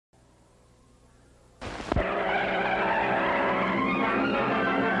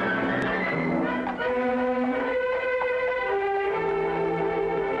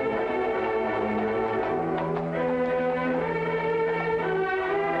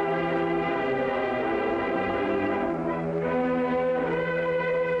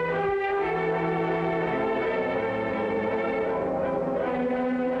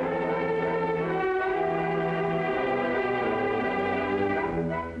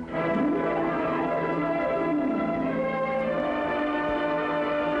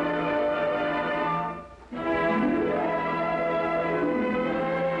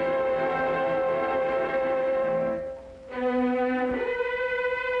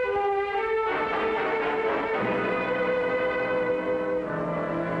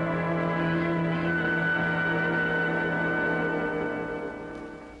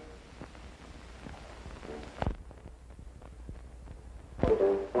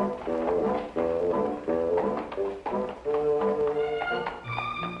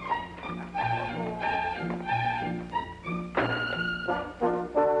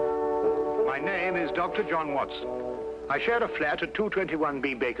Dr. John Watson. I shared a flat at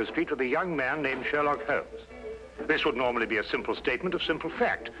 221B Baker Street with a young man named Sherlock Holmes. This would normally be a simple statement of simple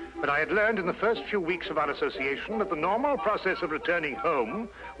fact, but I had learned in the first few weeks of our association that the normal process of returning home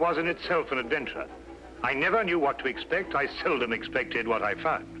was in itself an adventure. I never knew what to expect. I seldom expected what I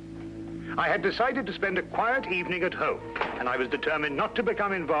found. I had decided to spend a quiet evening at home, and I was determined not to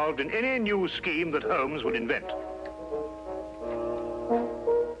become involved in any new scheme that Holmes would invent.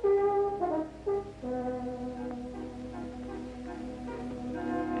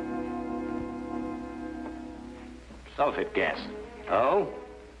 Sulfate gas. Oh?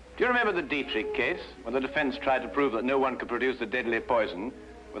 Do you remember the Dietrich case, when the defense tried to prove that no one could produce the deadly poison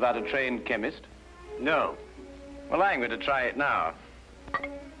without a trained chemist? No. Well, I'm going to try it now.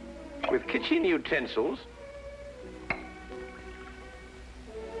 With kitchen utensils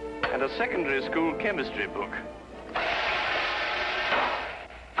and a secondary school chemistry book.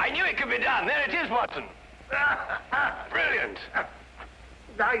 I knew it could be done. There it is, Watson. Brilliant.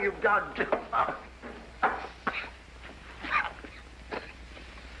 Now you've done.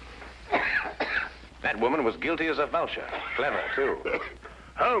 That woman was guilty as a vulture. Clever, too.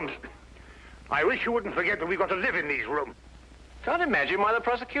 Holmes, I wish you wouldn't forget that we've got to live in these rooms. Can't imagine why the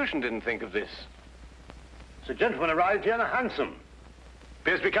prosecution didn't think of this. The gentleman arrived here in a hansom.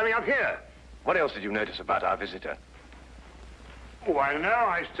 Appears to be coming up here. What else did you notice about our visitor? Oh, I don't know.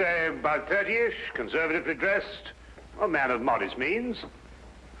 I say about 30-ish, conservatively dressed. A man of modest means.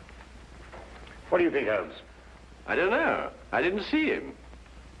 What do you think, Holmes? I don't know. I didn't see him.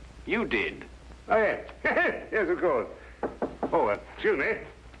 You did. Oh, yes. Yes, of course. Oh, excuse me.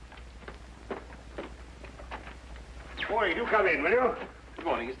 Boy, do come in, will you? Good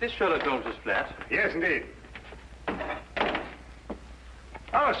morning. Is this Sherlock Holmes' flat? Yes, indeed. Oh,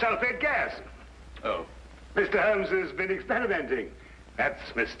 sulfate gas. Oh. Mr. Holmes has been experimenting. That's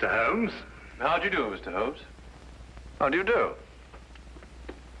Mr. Holmes. How do you do, Mr. Holmes? How do you do?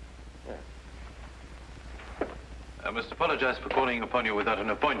 I must apologize for calling upon you without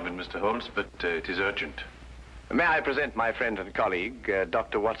an appointment, Mr. Holmes, but it is urgent. May I present my friend and colleague,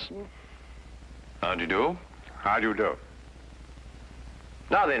 Dr. Watson? How do you do? How do you do?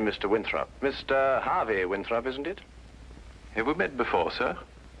 Now then, Mr. Winthrop. Mr. Harvey Winthrop, isn't it? Have we met before, sir?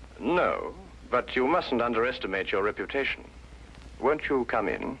 No, but you mustn't underestimate your reputation. Won't you come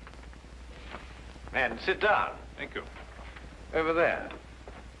in? And sit down. Thank you. Over there.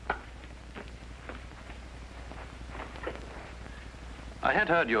 I had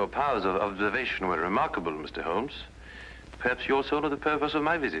heard your powers of observation were remarkable, Mr. Holmes. Perhaps you also know the purpose of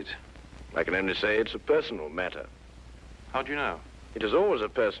my visit. I can only say it's a personal matter. How do you know? It is always a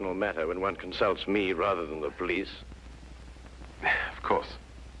personal matter when one consults me rather than the police. Of course.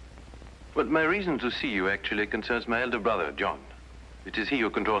 But my reason to see you actually concerns my elder brother, John. It is he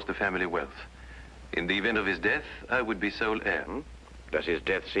who controls the family wealth. In the event of his death, I would be sole heir. Does his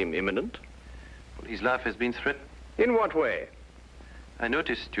death seem imminent? Well, his life has been threatened. In what way? I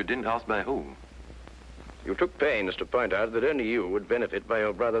noticed you didn't ask by whom. You took pains to point out that only you would benefit by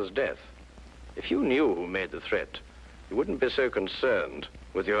your brother's death. If you knew who made the threat, you wouldn't be so concerned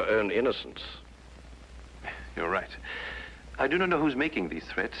with your own innocence. You're right. I do not know who's making these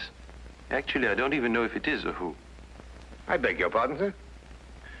threats. Actually, I don't even know if it is a who. I beg your pardon, sir?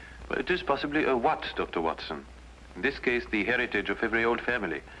 Well, it is possibly a what, Dr. Watson. In this case, the heritage of every old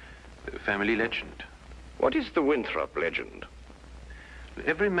family. The family legend. What is the Winthrop legend?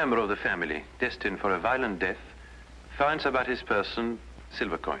 Every member of the family destined for a violent death finds about his person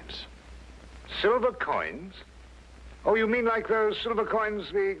silver coins. Silver coins? Oh, you mean like those silver coins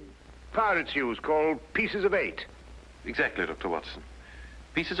the pirates use, called pieces of 8? Exactly, Dr. Watson.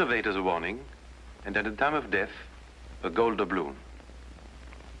 Pieces of 8 as a warning, and at the time of death, a gold doubloon.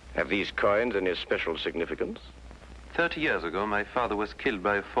 Have these coins any special significance? 30 years ago, my father was killed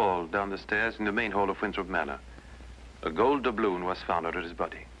by a fall down the stairs in the main hall of Winthrop Manor. A gold doubloon was found under his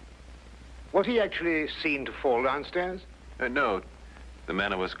body. Was he actually seen to fall downstairs? No. The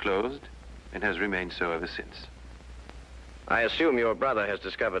manor was closed and has remained so ever since. I assume your brother has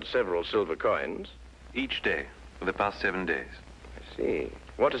discovered several silver coins. Each day for the past 7 days. I see.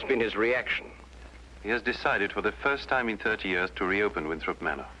 What has been his reaction? He has decided for the first time in 30 years to reopen Winthrop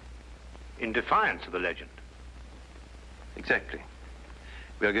Manor. In defiance of the legend? Exactly.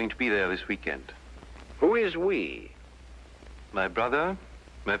 We are going to be there this weekend. Who is we? My brother,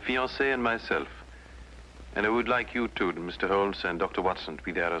 my fiancée, and myself. And I would like you two, Mr. Holmes and Dr. Watson, to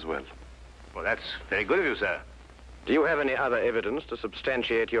be there as well. Well, that's very good of you, sir. Do you have any other evidence to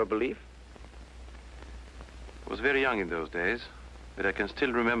substantiate your belief? I was very young in those days, but I can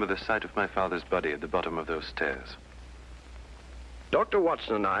still remember the sight of my father's body at the bottom of those stairs. Dr.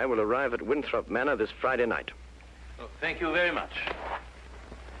 Watson and I will arrive at Winthrop Manor this Friday night. Oh, thank you very much.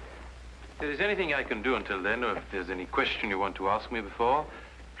 If there is anything I can do until then, or if there's any question you want to ask me before,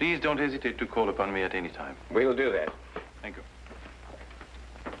 please don't hesitate to call upon me at any time. We'll do that. Thank you.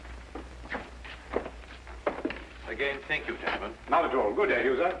 Again, thank you, gentlemen. Not at all. Good day,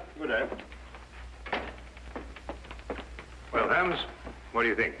 you, sir. Good day. Well, Holmes, what do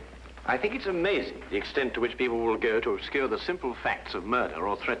you think? I think it's amazing the extent to which people will go to obscure the simple facts of murder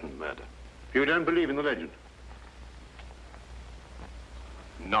or threatened murder. You don't believe in the legend?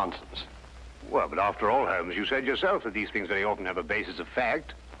 Nonsense. Well, but after all, Holmes, you said yourself that these things very often have a basis of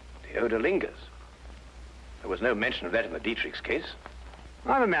fact. The odor lingers. There was no mention of that in the Dietrich's case.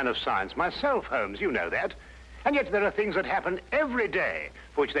 I'm a man of science myself, Holmes, you know that. And yet there are things that happen every day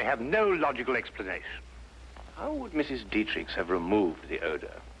for which they have no logical explanation. How would Mrs. Dietrich's have removed the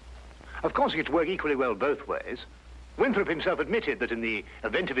odor? Of course, it could work equally well both ways. Winthrop himself admitted that in the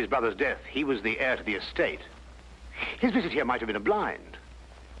event of his brother's death, he was the heir to the estate. His visit here might have been a blind.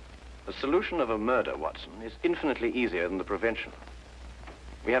 The solution of a murder, Watson, is infinitely easier than the prevention.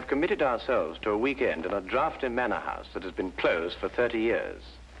 We have committed ourselves to a weekend in a drafty manor house that has been closed for 30 years.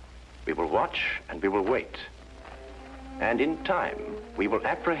 We will watch and we will wait. And in time, we will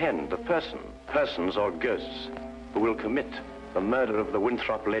apprehend the persons or ghosts, who will commit the murder of the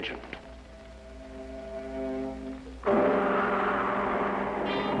Winthrop legend.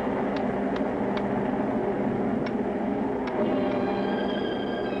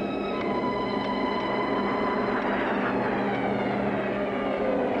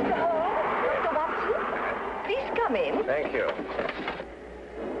 Thank you.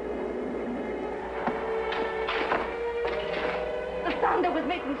 The thunder was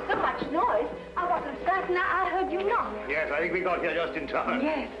making so much noise, I wasn't certain I heard you knock. Yes, I think we got here just in time.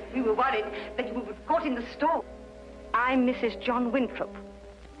 Yes, we were worried that you were caught in the storm. I'm Mrs. John Winthrop.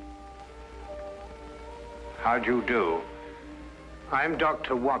 How do you do? I'm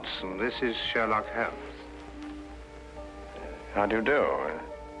Dr. Watson. This is Sherlock Holmes. How do you do?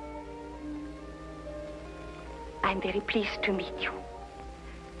 I'm very pleased to meet you.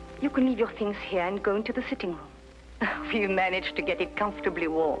 You can leave your things here and go into the sitting room. We've managed to get it comfortably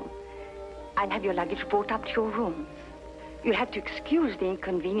warm. I'll have your luggage brought up to your rooms. You'll have to excuse the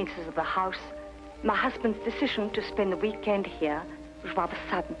inconveniences of the house. My husband's decision to spend the weekend here was rather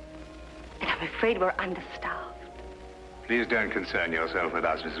sudden. And I'm afraid we're understaffed. Please don't concern yourself with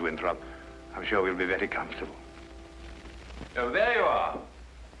us, Mrs. Winthrop. I'm sure we'll be very comfortable. Oh, there you are.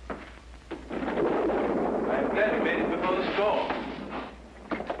 I'm glad you made it before the storm.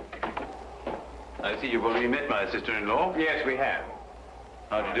 I see you've already met my sister-in-law. Yes, we have.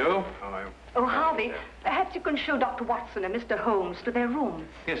 How do you do? Oh, Harvey, perhaps you can show Dr. Watson and Mr. Holmes to their rooms.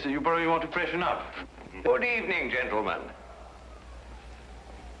 Yes, you probably want to freshen up. Good evening, gentlemen.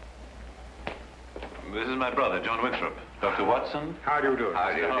 This is my brother, John Winthrop. Dr. Watson. How do you do?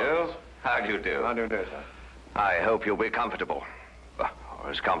 How do you do? How do you do? How do you do, sir? I hope you'll be comfortable. Or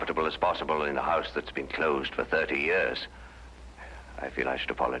as comfortable as possible in a house that's been closed for 30 years. I feel I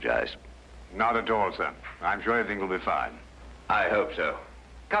should apologize. Not at all, sir. I'm sure everything will be fine. I hope so.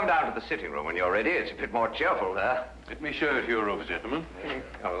 Come down to the sitting room when you're ready. It's a bit more cheerful there. Let me show you to your rooms, gentlemen.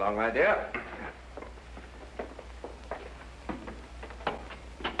 Come along, my dear.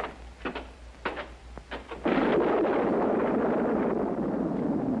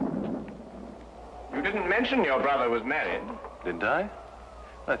 You didn't mention your brother was married. Didn't I?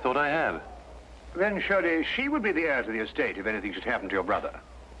 I thought I had. Then surely she would be the heir to the estate if anything should happen to your brother.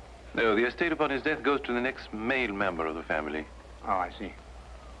 No, the estate upon his death goes to the next male member of the family. Oh, I see.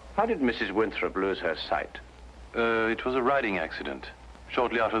 How did Mrs. Winthrop lose her sight? It was a riding accident,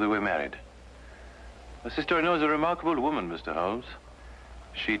 shortly after they were married. My sister-in-law is a remarkable woman, Mr. Holmes.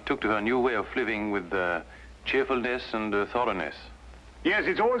 She took to her new way of living with cheerfulness and thoroughness. Yes,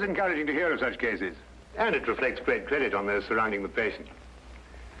 it's always encouraging to hear of such cases. And it reflects great credit on those surrounding the patient.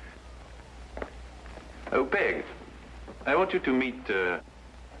 Oh, Peg, I want you to meet...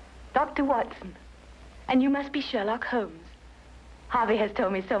 Dr. Watson. And you must be Sherlock Holmes. Harvey has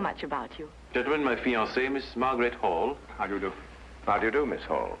told me so much about you. Gentlemen, my fiancée, Miss Margaret Hall. How do you do? How do you do, Miss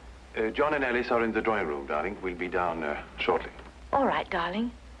Hall? John and Alice are in the drawing room, darling. We'll be down shortly. All right,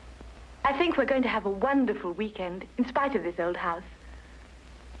 darling. I think we're going to have a wonderful weekend, in spite of this old house.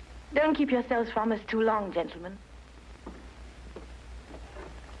 Don't keep yourselves from us too long, gentlemen.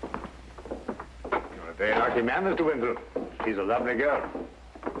 You're a very lucky man, Mr. Winthrop. She's a lovely girl.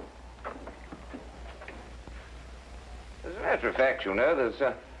 As a matter of fact, you know, there's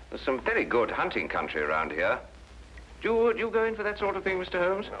some very good hunting country around here. Do you go in for that sort of thing, Mr.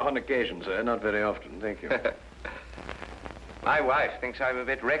 Holmes? On occasion, sir. Not very often, thank you. My wife thinks I'm a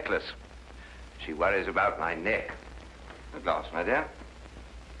bit reckless. She worries about my neck. A glass, my dear.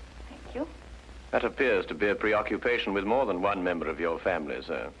 Thank you. That appears to be a preoccupation with more than one member of your family,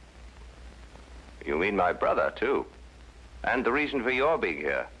 sir. You mean my brother, too? And the reason for your being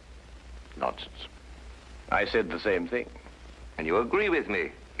here? Nonsense. I said the same thing. And you agree with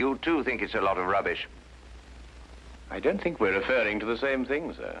me? You, too, think it's a lot of rubbish? I don't think we're referring to the same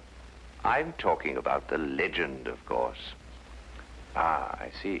thing, sir. I'm talking about the legend, of course. Ah,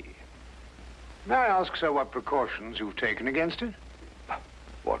 I see. May I ask, sir, what precautions you've taken against it?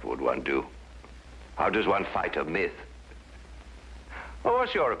 What would one do? How does one fight a myth? Well,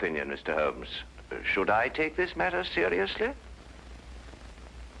 what's your opinion, Mr. Holmes? Should I take this matter seriously?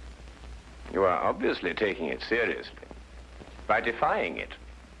 You are obviously taking it seriously by defying it.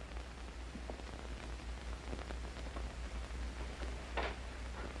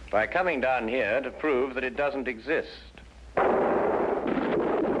 By coming down here to prove that it doesn't exist.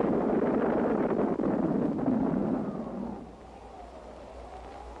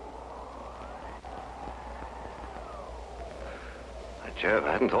 Jove,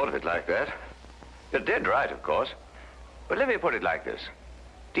 I hadn't thought of it like that. You're dead right, of course. But let me put it like this.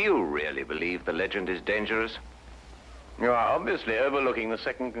 Do you really believe the legend is dangerous? You are obviously overlooking the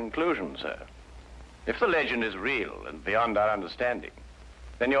second conclusion, sir. If the legend is real and beyond our understanding,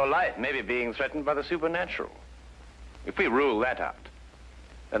 then your life may be being threatened by the supernatural. If we rule that out,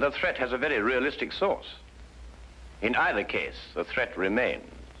 then the threat has a very realistic source. In either case, the threat remains.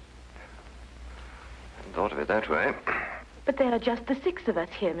 I hadn't thought of it that way. But there are just the 6 of us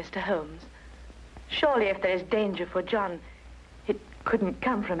here, Mr. Holmes. Surely if there is danger for John, it couldn't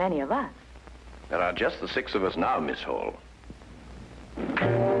come from any of us. There are just the 6 of us now, Miss Hall.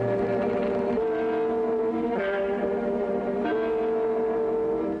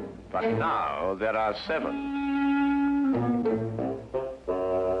 But now there are 7.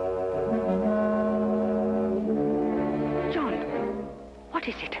 John, what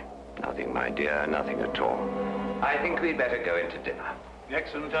is it? Nothing, my dear, nothing at all. I think we'd better go into dinner.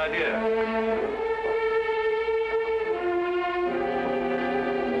 Excellent idea.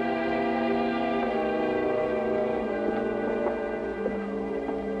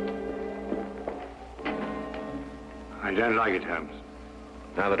 I don't like it, Holmes.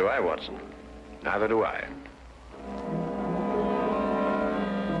 Neither do I, Watson. Neither do I.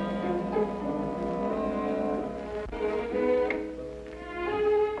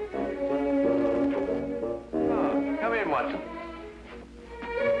 Oh, come in, Watson.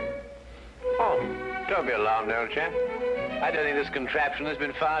 Oh, don't be alarmed, old chap. I don't think this contraption has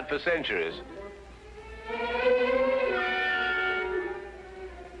been fired for centuries.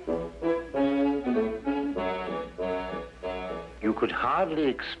 You could hardly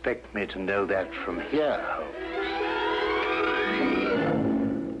expect me to know that from here, Holmes.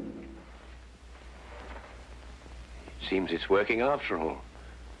 Seems it's working after all.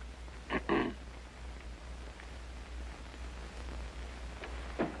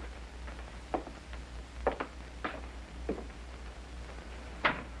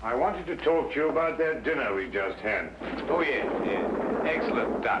 I wanted to talk to you about that dinner we just had. Oh, yes, yes.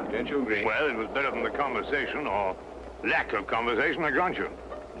 Excellent, Doc. Don't you agree? Well, it was better than the conversation, or lack of conversation, I grant you.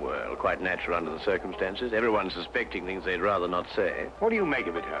 Well, quite natural under the circumstances. Everyone's suspecting things they'd rather not say. What do you make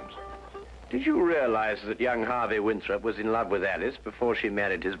of it, Holmes? Did you realize that young Harvey Winthrop was in love with Alice before she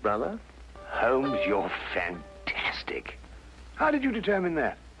married his brother? Holmes, you're fantastic. How did you determine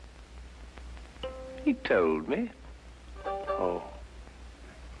that? He told me. Oh.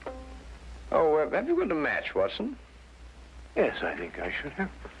 Oh, have you got a match, Watson? Yes, I think I should have.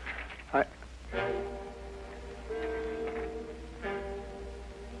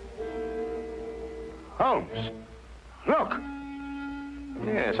 Holmes, look.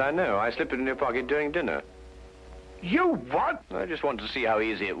 Yes, I know. I slipped it in your pocket during dinner. You what? I just wanted to see how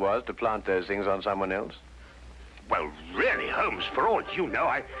easy it was to plant those things on someone else. Well, really, Holmes, for all you know,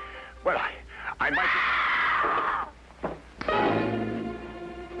 I might...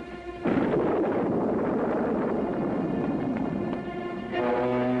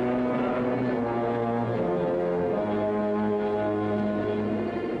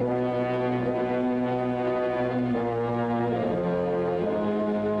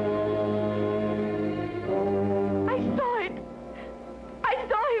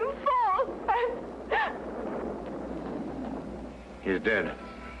 He's dead.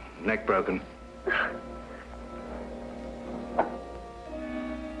 Neck broken.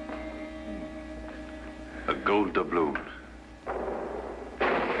 A gold doubloon.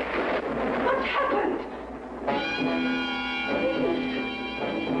 What's happened? Please.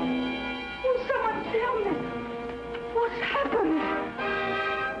 Oh, someone tell me. What's happened? happened?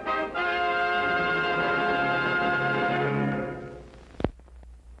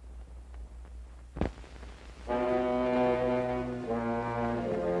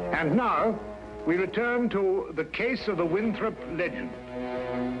 And now, we return to the case of the Winthrop legend.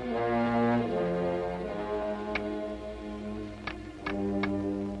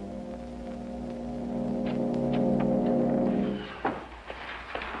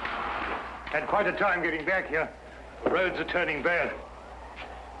 Had quite a time getting back here. The roads are turning bad.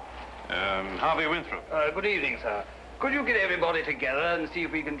 Harvey Winthrop. Good evening, sir. Could you get everybody together and see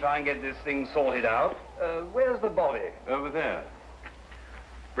if we can try and get this thing sorted out? Where's the body? Over there.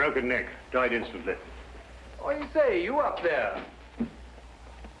 Broken neck, died instantly. What do you say? You up there?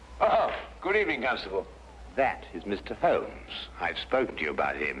 Oh, good evening, Constable. That is Mr. Holmes. I've spoken to you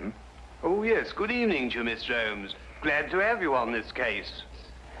about him. Oh, yes. Good evening to you, Mr. Holmes. Glad to have you on this case.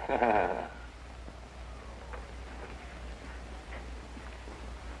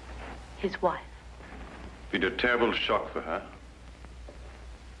 His wife. Been a terrible shock for her.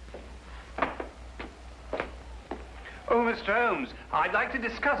 Oh, Mr. Holmes, I'd like to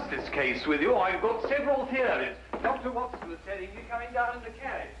discuss this case with you. I've got several theories. Dr. Watson was telling me coming down in the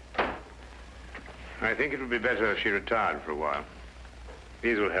carriage. I think it would be better if she retired for a while.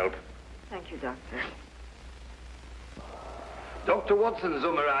 These will help. Thank you, Doctor. Dr. Watson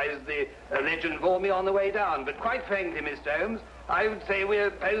summarized the legend for me on the way down, but quite frankly, Mr. Holmes, I would say we're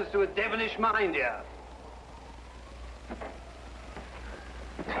opposed to a devilish mind here.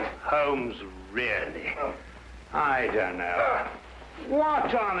 Holmes, really? I don't know.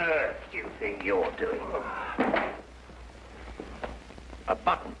 What on earth do you think you're doing? A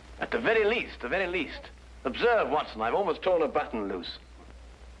button. At the very least. Observe, Watson, I've almost torn a button loose.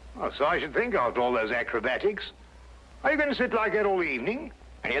 Oh, so I should think after all those acrobatics. Are you going to sit like that all evening?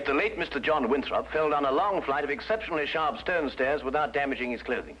 And yet the late Mr. John Winthrop fell down a long flight of exceptionally sharp stone stairs without damaging his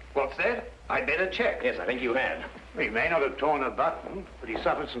clothing. What's that? I'd better check. Yes, I think you had. He may not have torn a button, but he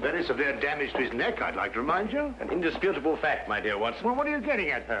suffered some very severe damage to his neck, I'd like to remind you. An indisputable fact, my dear Watson. Well, what are you getting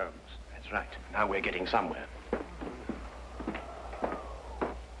at, Holmes? That's right. Now we're getting somewhere.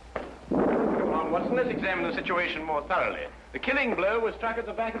 Come on, Watson, let's examine the situation more thoroughly. The killing blow was struck at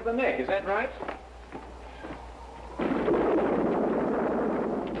the back of the neck, is that right?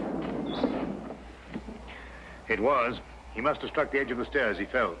 It was. He must have struck the edge of the stairs. He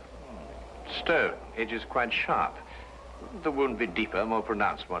fell. Stone. Edge is quite sharp. The wound be deeper, more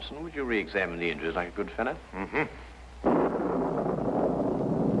pronounced, Watson. Would you re-examine the injuries like a good fellow? Mm-hmm.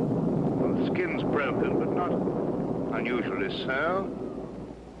 Well, the skin's broken, but not unusually so.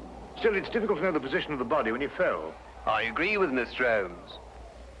 Still, it's difficult to know the position of the body when he fell. I agree with Mr. Holmes.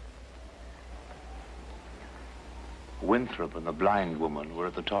 Winthrop and the blind woman were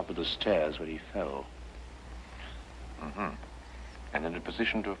at the top of the stairs when he fell. Mm-hmm. And in a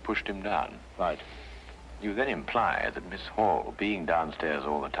position to have pushed him down. Right. You then imply that Miss Hall, being downstairs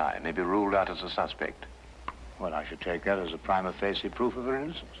all the time, may be ruled out as a suspect. Well, I should take that as a prima facie proof of her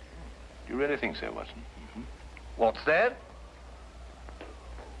innocence. Do you really think so, Watson? Mm-hmm. What's that?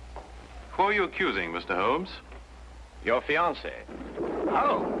 Who are you accusing, Mr. Holmes? Your fiancé.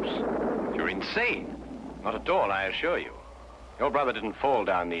 Holmes? You're insane. Not at all, I assure you. Your brother didn't fall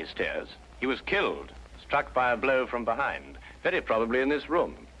down these stairs. He was killed, struck by a blow from behind, very probably in this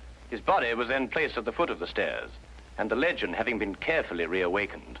room. His body was then placed at the foot of the stairs, and the legend having been carefully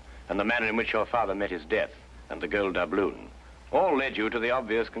reawakened, and the manner in which your father met his death, and the gold doubloon, all led you to the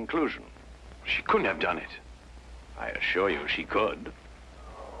obvious conclusion. She couldn't have done it. I assure you she could.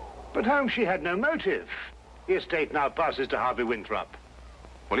 But Holmes, she had no motive. The estate now passes to Harvey Winthrop.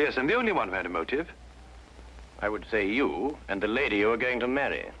 Well, yes, I'm the only one who had a motive. I would say you and the lady you are going to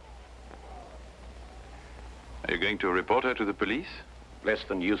marry. Are you going to report her to the police? Less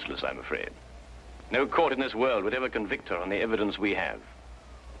than useless, I'm afraid. No court in this world would ever convict her on the evidence we have.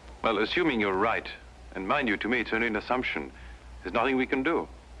 Well, assuming you're right, and mind you, to me, it's only an assumption, there's nothing we can do.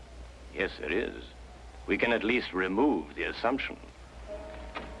 Yes, there is. We can at least remove the assumption.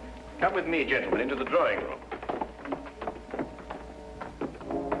 Come with me, gentlemen, into the drawing room.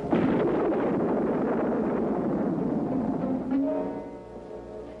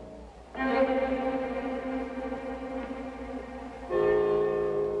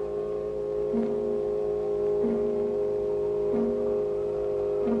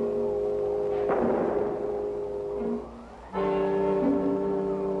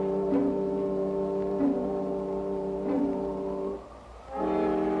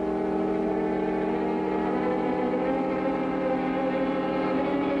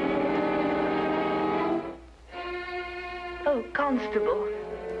 Oh, Constable.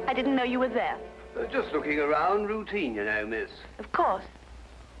 I didn't know you were there. Just looking around, routine, you know, miss. Of course.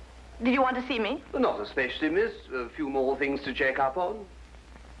 Did you want to see me? Well, not especially, miss. A few more things to check up on.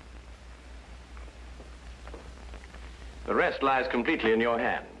 The rest lies completely in your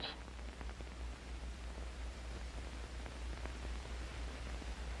hands.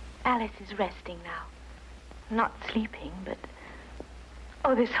 Alice is resting now. Not sleeping, but...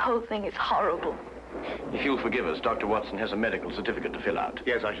 Oh, this whole thing is horrible. If you'll forgive us, Dr. Watson has a medical certificate to fill out.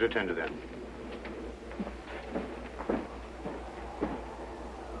 Yes, I should attend to that.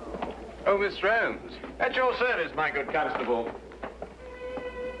 Oh, Mr. Holmes. At your service, my good constable.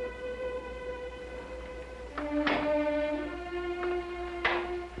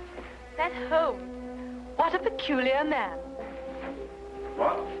 That Holmes. What a peculiar man.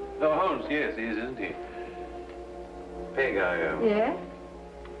 What? Oh, Holmes, yes, he is, isn't he? Peg, Yes?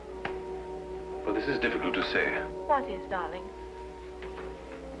 Well, this is difficult to say. What is, darling?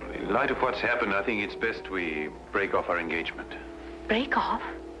 In light of what's happened, I think it's best we break off our engagement. Break off?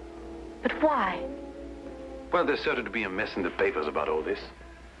 But why? Well, there's certain to be a mess in the papers about all this.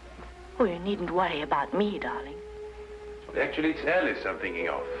 Oh, you needn't worry about me, darling. Well, actually, it's Alice I'm thinking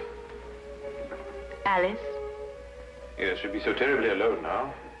of. Alice? Yes, she'll be so terribly alone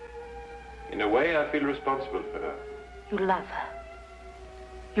now. In a way, I feel responsible for her. You love her.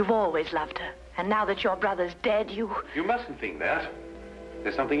 You've always loved her. And now that your brother's dead, you... You mustn't think that.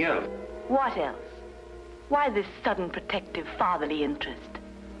 There's something else. What else? Why this sudden protective fatherly interest?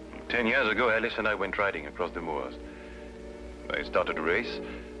 10 years ago, Alice and I went riding across the moors. I started a race.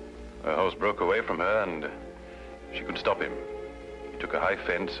 Her horse broke away from her, and she couldn't stop him. He took a high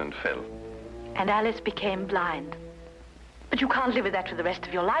fence and fell. And Alice became blind. But you can't live with that for the rest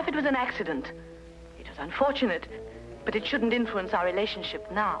of your life. It was an accident. It was unfortunate, but it shouldn't influence our relationship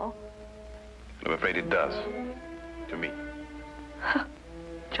now. I'm afraid it does. To me.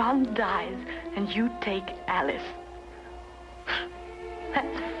 John dies, and you take Alice.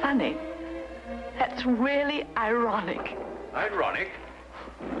 That's funny. That's really ironic. Ironic?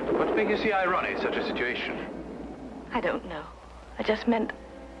 What makes you see irony in such a situation? I don't know. I just meant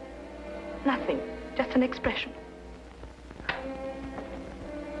nothing. Just an expression.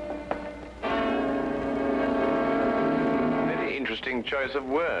 Very interesting choice of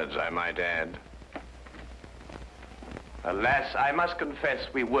words, I might add. Alas, I must confess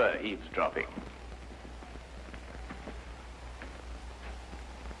we were eavesdropping.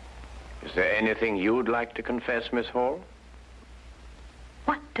 Is there anything you'd like to confess, Miss Hall?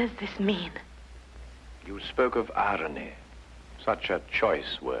 What does this mean? You spoke of irony. Such a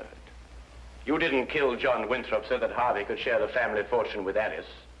choice word. You didn't kill John Winthrop so that Harvey could share the family fortune with Alice.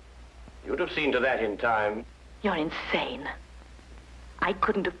 You'd have seen to that in time. You're insane. I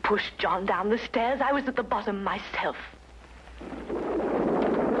couldn't have pushed John down the stairs. I was at the bottom myself.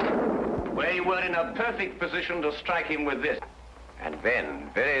 We were in a perfect position to strike him with this. And then,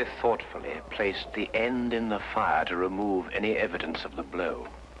 very thoughtfully, placed the end in the fire to remove any evidence of the blow.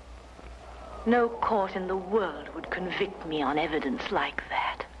 No court in the world would convict me on evidence like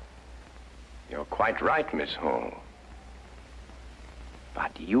that. You're quite right, Miss Hall.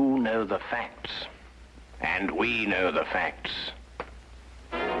 But you know the facts. And we know the facts.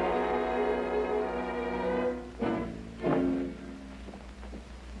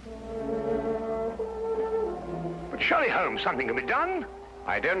 But surely, Holmes, something can be done.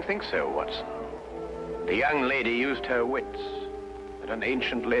 I don't think so, Watson. The young lady used her wits, but an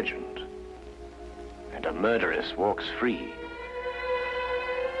ancient legend. And a murderess walks free.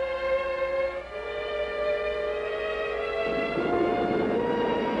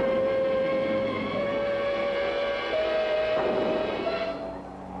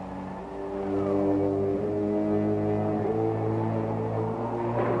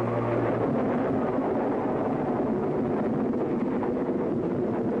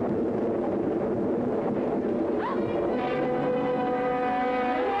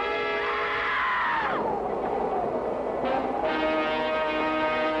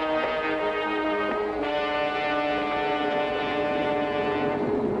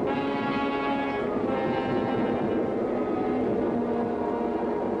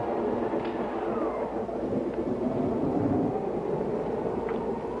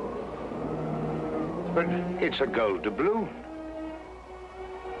 But it's a gold doubloon.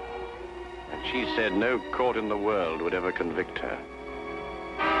 And she said no court in the world would ever convict her.